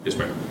Yes,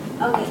 ma'am.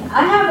 Okay,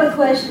 I have a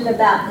question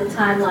about the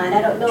timeline.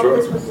 I don't know Sure.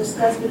 if this was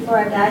discussed before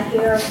I got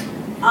here.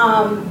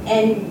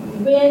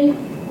 And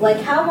when,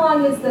 like, how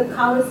long is the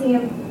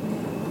Coliseum?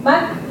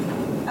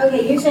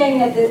 Okay, you're saying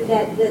that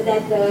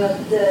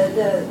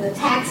the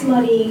tax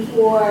money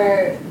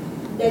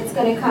that's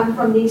going to come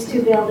from these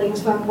two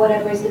buildings, from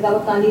whatever is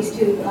developed on these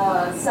two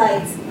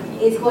sites,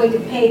 is going to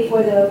pay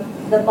for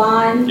the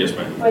bond? Yes,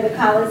 ma'am. For the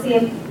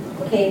Coliseum?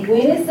 Okay,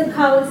 when is the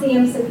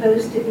Coliseum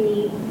supposed to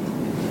be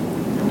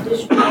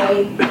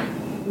destroyed?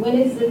 When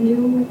is the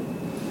new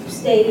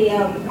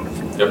stadium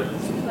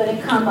going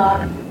to come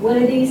up?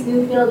 When are these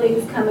new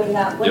buildings coming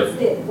up? What's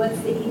the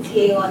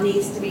ETA on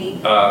these three?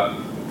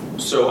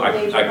 So I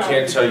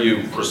can't tell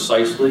you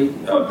precisely,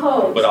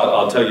 Proposed. but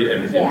I'll tell you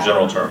in Yeah.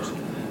 general terms.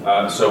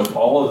 So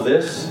all of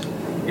this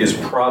is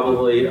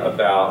probably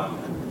about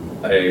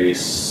a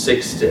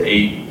 6 to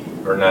 8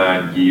 or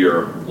 9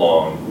 year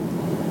long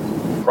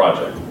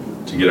project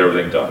to get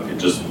everything done. It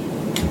just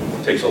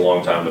takes a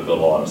long time to build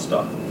a lot of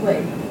stuff.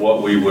 Right.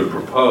 What we would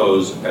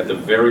propose at the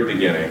very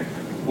beginning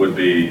would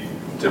be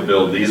to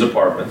build these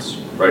apartments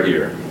right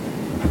here,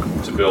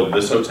 to build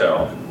this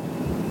hotel,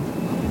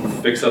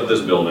 fix up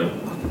this building,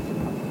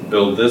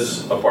 build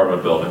this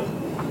apartment building,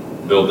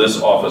 build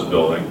this office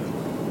building,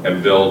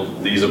 and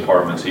build these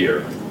apartments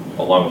here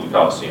along with the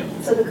Coliseum.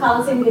 So the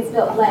Coliseum gets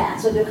built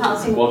last, or the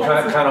Coliseum? Well,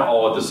 kind of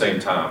all at the same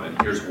time,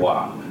 and here's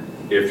why.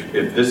 If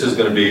this is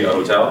going to be a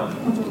hotel,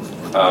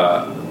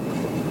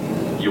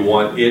 you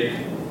want it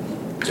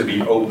to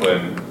be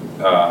open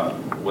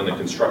when the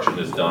construction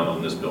is done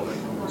on this building.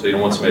 So you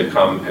don't want somebody to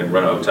come and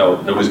rent a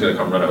hotel. Nobody's going to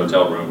come rent a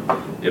hotel room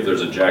if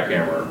there's a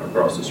jackhammer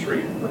across the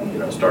street,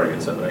 starting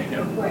at 7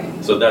 a.m.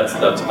 Right. So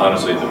that's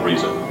honestly the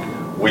reason.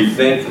 We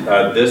think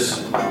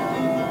this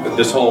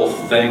whole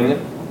thing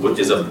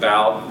is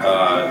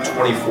about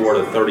 24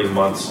 to 30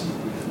 months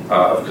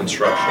of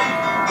construction.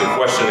 The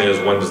question is,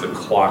 when does the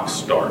clock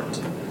start?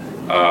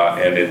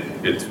 And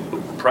it's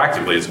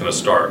practically it's going to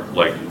start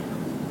like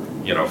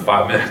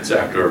 5 minutes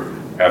after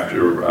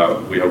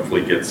we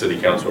hopefully get city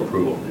council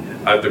approval.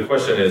 The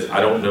question is, I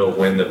don't know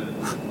when the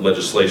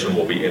legislation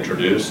will be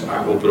introduced.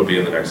 I hope it'll be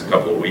in the next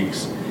couple of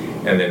weeks.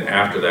 And then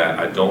after that,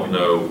 I don't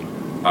know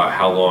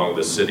how long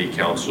the city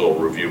council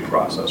review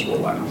process will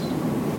last.